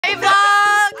Hey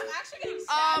vlog!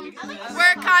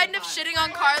 We're kind of shitting on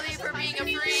Carly for being a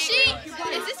freak.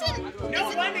 Why is this such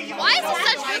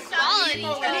good quality?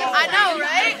 I know,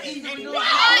 right?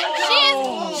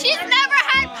 She's never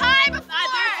had pie before.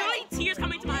 There's really tears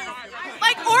coming to my eyes.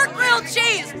 Like or grilled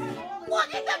cheese.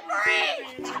 Look at the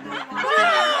freak!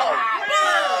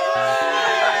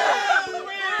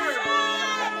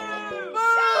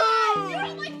 You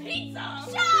don't like pizza.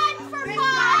 Shut for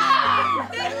pie.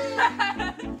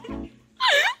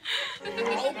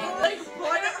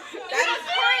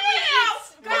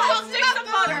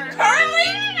 Curly?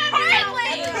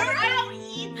 I don't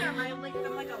eat them. I lick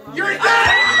them like a lump. You're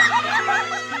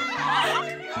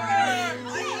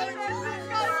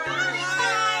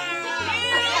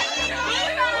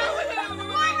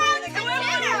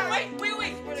Wait.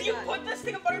 Do you put this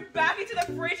thing of butter back into the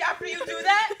fridge after you do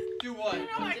that? Do what?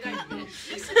 Back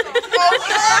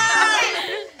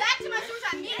to my source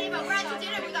at meeting, but we're at the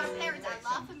dinner with our parents. I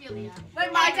love Amelia.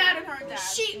 Like my dad and her dad.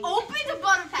 She opened a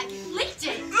butter packet, licked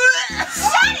it,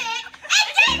 shut it, and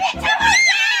gave it to my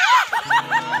dad!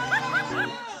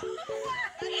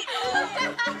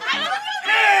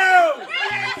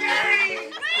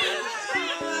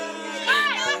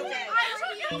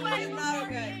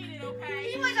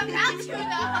 He was about to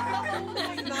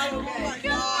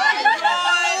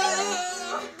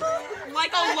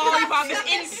Like a lollipop is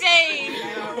insane.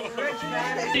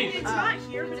 It's not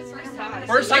here, but it's first time.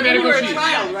 First time medical a cheese.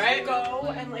 child, right?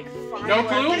 Go and like find No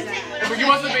clue? You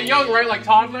must have been young, right? Like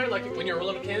toddler, like when you were a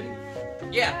little kid?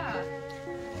 Yeah.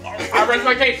 I rest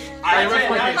my case. I rest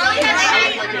my case. Probably I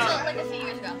had rest my that case. like a few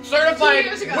years ago. Certified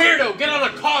weirdo, get on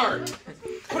a card.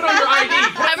 Put on your ID.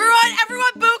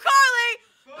 Everyone boo Carly!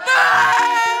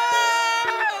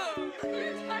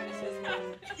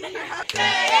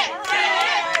 Get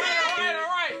it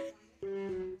right.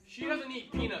 She doesn't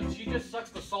eat peanuts, she just sucks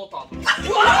the salt off them.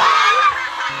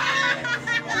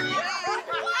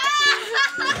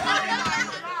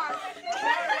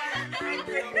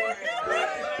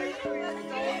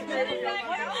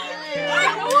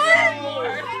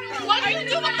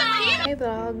 Hey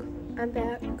vlog, I'm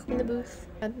back in the booth.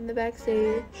 I'm in the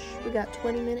backstage. We got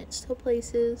 20 minutes till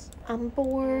places. I'm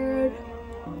bored.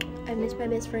 I miss my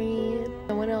best friend.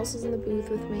 No one else is in the booth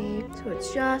with me, so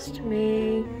it's just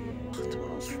me.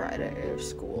 Tomorrow's Friday of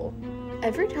school.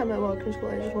 Every time I walk to school,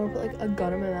 I just want to put like a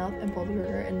gun in my mouth and pull the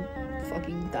trigger and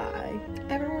fucking die.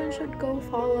 Everyone should go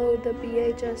follow the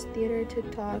BHS Theater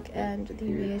TikTok and the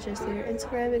BHS Theater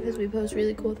Instagram because we post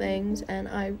really cool things and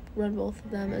I run both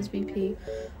of them as VP.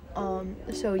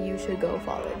 So you should go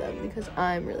follow them because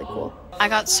I'm really cool. I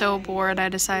got so bored I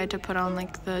decided to put on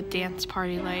like the dance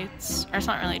party lights. Or it's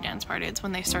not really a dance party, it's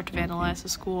when they start to vandalize the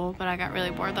school, but I got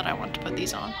really bored that I wanted to put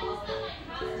these on.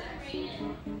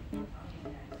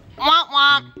 Womp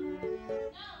womp!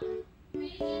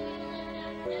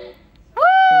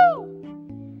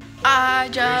 Woo! I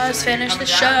just finished the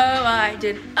show. I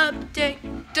did an update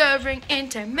during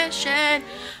intermission.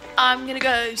 I'm gonna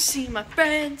go see my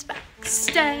friends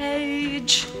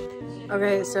backstage.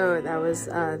 Okay, so that was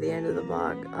the end of the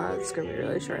vlog. It's gonna be a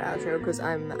really short outro because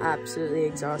I'm absolutely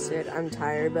exhausted. I'm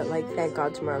tired, but like thank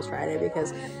God tomorrow's Friday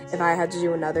because if I had to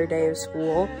do another day of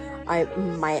school, I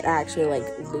might actually like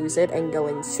lose it and go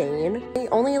insane.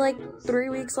 Only like 3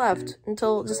 weeks left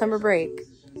until December break.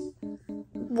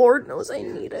 Lord knows I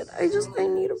need it. I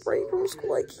need a break from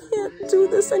school. I can't do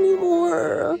this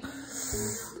anymore.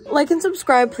 Like and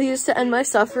subscribe please to end my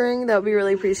suffering. That would be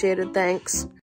really appreciated. Thanks.